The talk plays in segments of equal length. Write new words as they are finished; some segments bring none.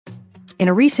In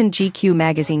a recent GQ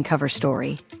magazine cover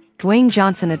story, Dwayne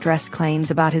Johnson addressed claims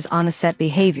about his on-set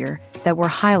behavior that were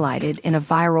highlighted in a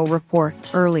viral report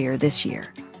earlier this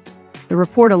year. The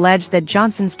report alleged that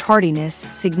Johnson's tardiness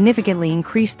significantly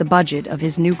increased the budget of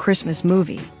his new Christmas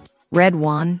movie, Red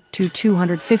One, to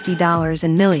 $250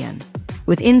 million,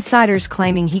 with insiders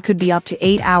claiming he could be up to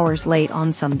 8 hours late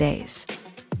on some days.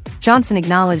 Johnson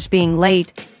acknowledged being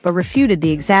late, but refuted the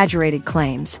exaggerated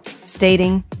claims,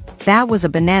 stating, "That was a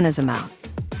bananas amount.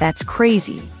 That's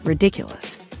crazy,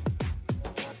 ridiculous."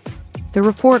 The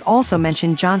report also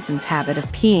mentioned Johnson's habit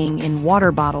of peeing in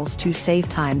water bottles to save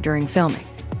time during filming.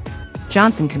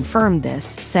 Johnson confirmed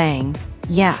this, saying,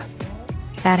 "Yeah,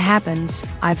 that happens,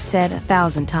 I've said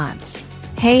 1,000 times.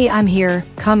 Hey, I'm here,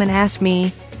 come and ask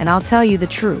me, and I'll tell you the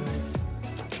truth."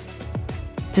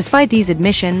 Despite these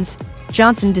admissions,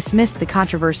 Johnson dismissed the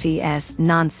controversy as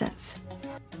nonsense.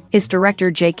 His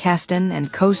director Jake Heston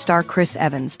and co-star Chris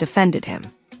Evans defended him.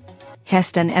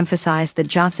 Heston emphasized that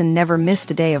Johnson never missed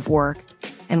a day of work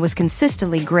and was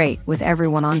consistently great with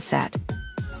everyone on set.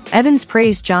 Evans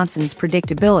praised Johnson's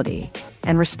predictability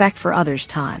and respect for others'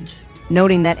 time,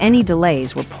 noting that any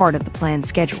delays were part of the planned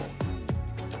schedule.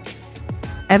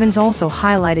 Evans also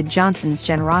highlighted Johnson's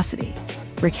generosity,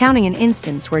 recounting an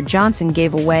instance where Johnson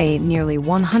gave away nearly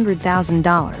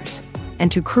 $100,000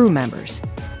 and to crew members,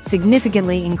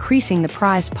 significantly increasing the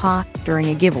prize pot during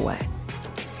a giveaway.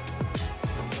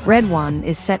 Red One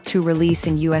is set to release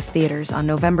in U.S. theaters on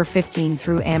November 15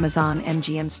 through Amazon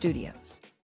MGM Studios.